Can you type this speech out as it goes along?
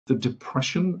the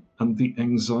depression and the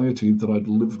anxiety that I'd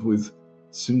lived with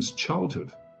since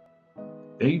childhood.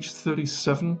 Age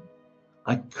 37,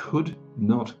 I could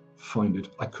not find it.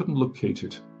 I couldn't locate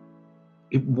it.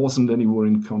 It wasn't anywhere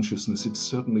in consciousness. It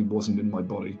certainly wasn't in my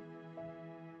body.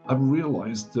 I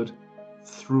realized that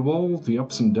through all the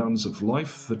ups and downs of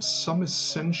life, that some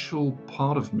essential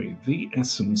part of me, the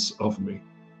essence of me,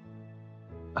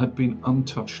 had been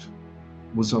untouched,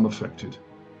 was unaffected.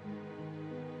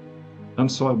 And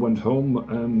so I went home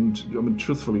and,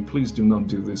 truthfully, please do not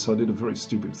do this. I did a very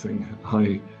stupid thing.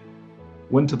 I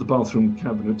went to the bathroom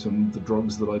cabinet, and the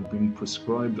drugs that I'd been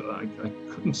prescribed, I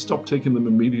couldn't stop taking them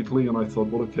immediately. And I thought,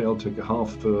 well, okay, I'll take a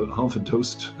half a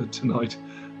dose tonight.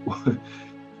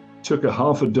 Took a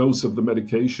half a dose of the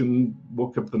medication,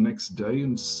 woke up the next day,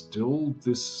 and still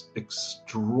this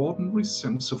extraordinary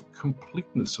sense of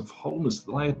completeness, of wholeness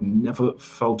that I had never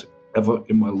felt ever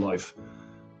in my life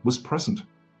was present.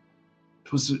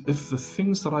 It was as if the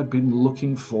things that I'd been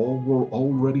looking for were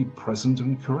already present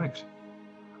and correct.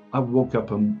 I woke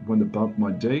up and went about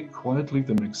my day quietly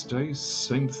the next day,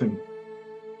 same thing.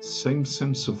 Same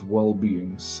sense of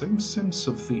well-being, same sense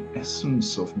of the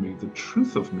essence of me, the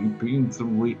truth of me being the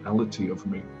reality of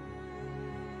me.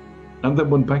 And then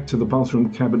went back to the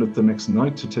bathroom cabinet the next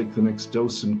night to take the next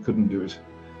dose and couldn't do it,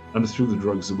 and threw the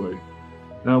drugs away.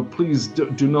 Now, please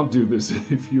do not do this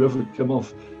if you ever come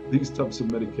off these types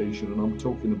of medication, and I'm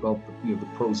talking about the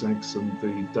Prozacs and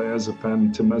the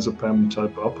diazepam, temazepam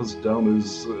type uppers,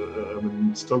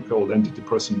 downers, so-called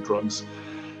antidepressant drugs.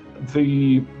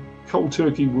 The cold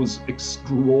turkey was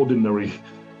extraordinary,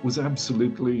 was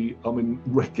absolutely,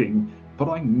 wrecking. But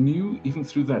I knew even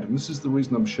through that, and this is the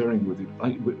reason I'm sharing with you,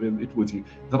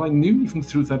 that I knew even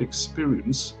through that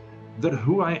experience that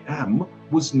who I am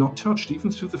was not touched.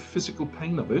 Even through the physical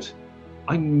pain of it,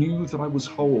 I knew that I was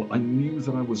whole. I knew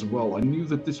that I was well. I knew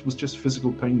that this was just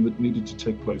physical pain that needed to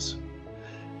take place.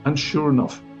 And sure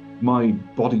enough, my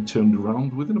body turned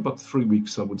around within about 3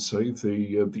 weeks, I would say.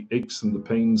 The aches and the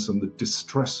pains and the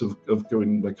distress of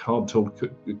going like cold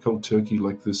turkey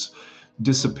like this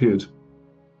disappeared.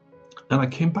 And I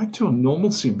came back to a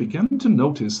normalcy and began to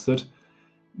notice that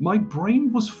my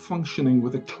brain was functioning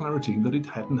with a clarity that it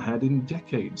hadn't had in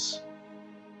decades.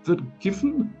 That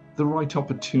given the right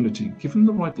opportunity, given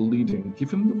the right leading,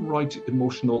 given the right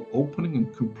emotional opening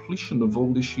and completion of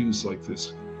old issues like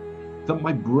this, that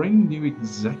my brain knew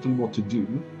exactly what to do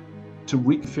to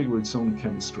reconfigure its own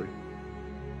chemistry.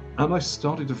 And I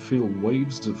started to feel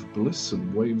waves of bliss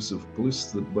and waves of bliss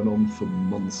that went on for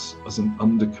months as an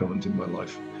undercurrent in my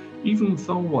life. Even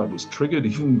though I was triggered,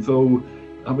 even though,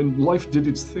 life did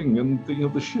its thing and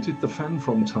the shit hit the fan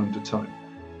from time to time.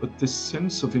 But this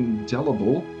sense of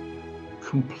indelible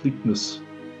completeness,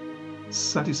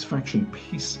 satisfaction,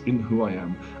 peace in who I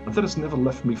am, and that has never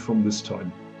left me from this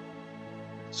time.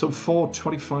 So for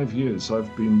 25 years,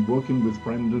 I've been working with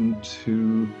Brandon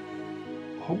to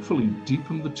hopefully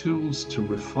deepen the tools, to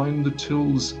refine the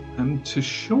tools, and to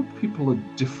show people a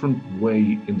different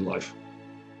way in life.